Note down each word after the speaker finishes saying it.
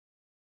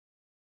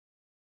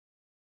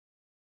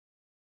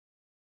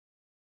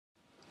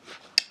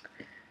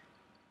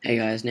Hey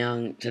guys,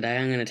 today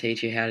I'm going to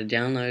teach you how to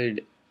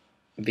download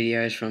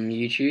videos from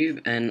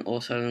YouTube, and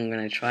also I'm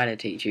going to try to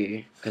teach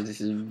you, because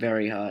this is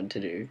very hard to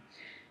do,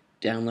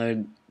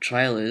 download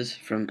trailers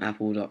from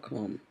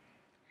apple.com.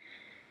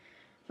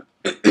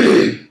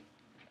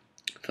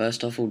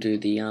 First off, we'll do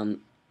the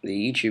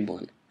YouTube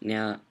one.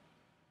 Now,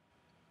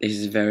 this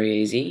is very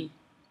easy.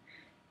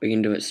 We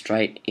can do it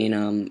straight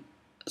in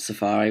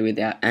Safari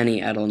without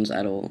any add-ons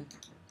at all.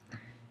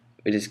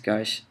 You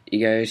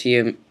go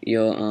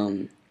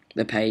to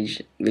the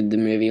page with the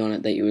movie on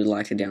it that you would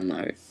like to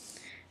download.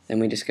 Then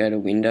we just go to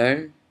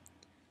Window,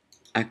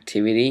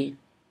 Activity,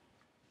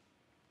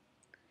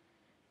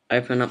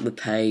 open up the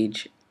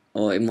page,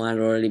 or it might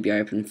already be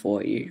open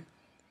for you,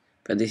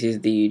 but this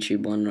is the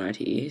YouTube one right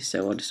here,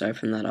 so I'll just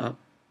open that up.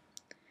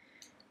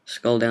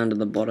 Scroll down to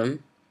the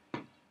bottom,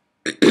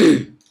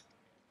 and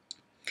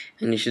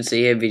you should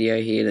see a video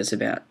here that's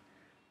about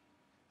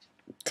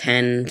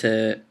 10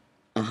 to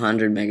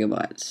 100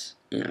 megabytes.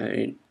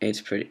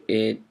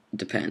 It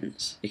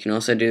depends. You can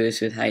also do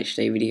this with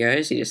HD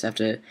videos. You just have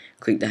to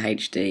click the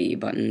HD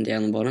button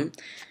down the bottom,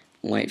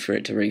 wait for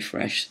it to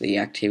refresh the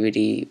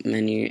activity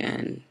menu,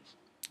 and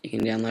you can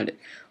download it.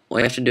 All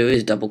you have to do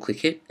is double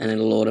click it and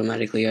it'll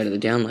automatically go to the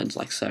downloads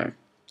like so.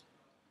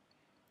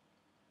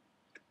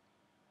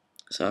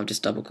 So I've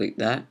just double clicked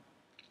that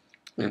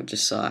and it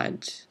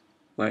decides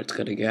where it's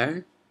got to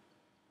go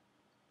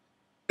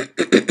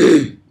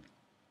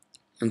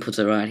and puts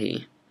it right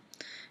here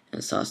and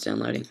it starts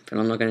downloading. But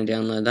I'm not going to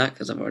download that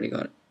because I've already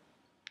got it.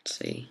 Let's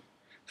see,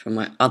 from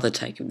my other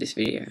take of this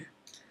video.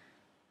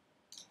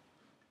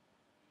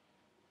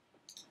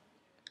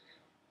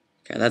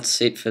 Okay,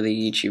 that's it for the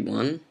YouTube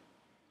one.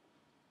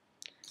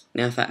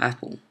 Now for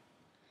Apple.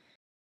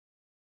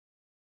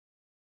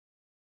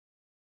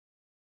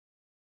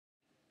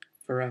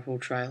 For Apple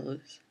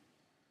trailers,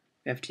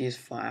 we have to use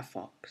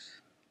Firefox.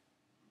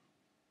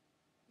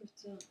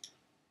 What's that?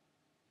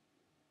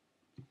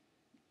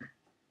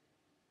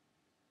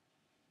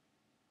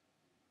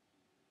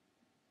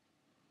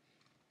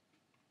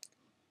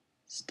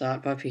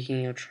 Start by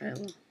picking your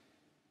trailer.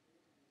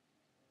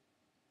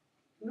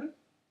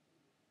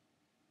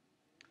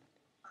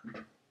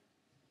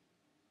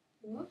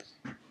 What?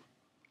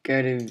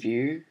 Go to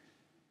View,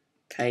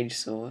 Page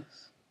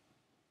Source.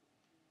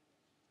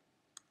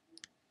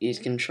 Use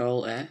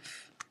Control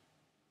F.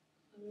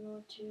 I don't know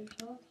what you're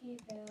talking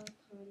about.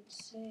 Can't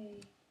say.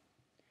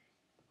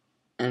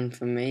 And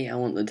for me, I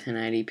want the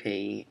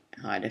 1080p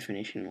high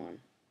definition one.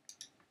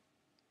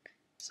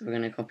 So we're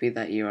going to copy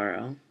that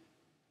URL.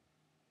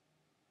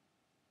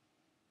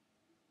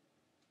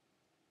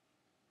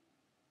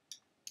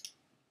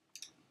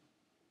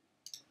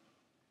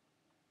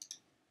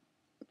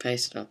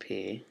 Paste it up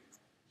here.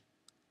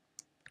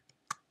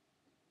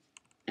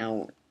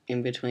 Now,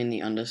 in between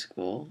the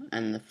underscore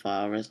and the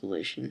file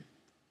resolution,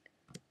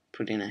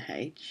 put in a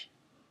H.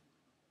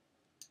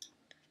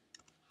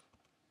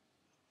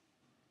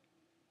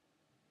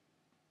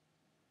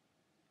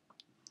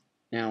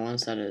 Now,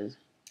 once that is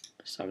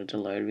started to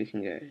load, we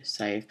can go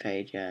Save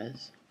Page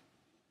As,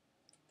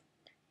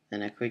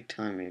 then a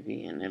QuickTime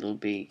Movie, and it'll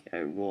be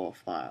a raw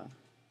file.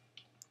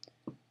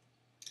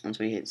 Once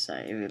we hit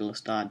save, it'll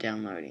start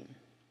downloading.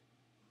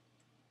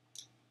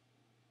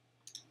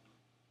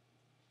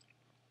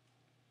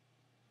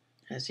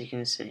 As you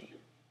can see,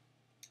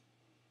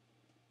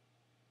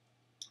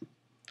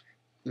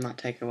 it might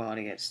take a while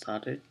to get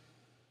started.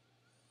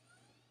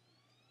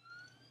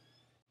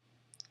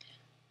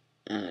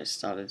 And it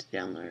started to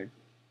download.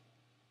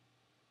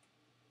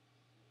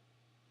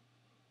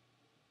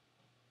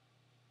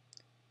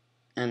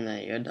 And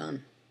there you're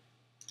done.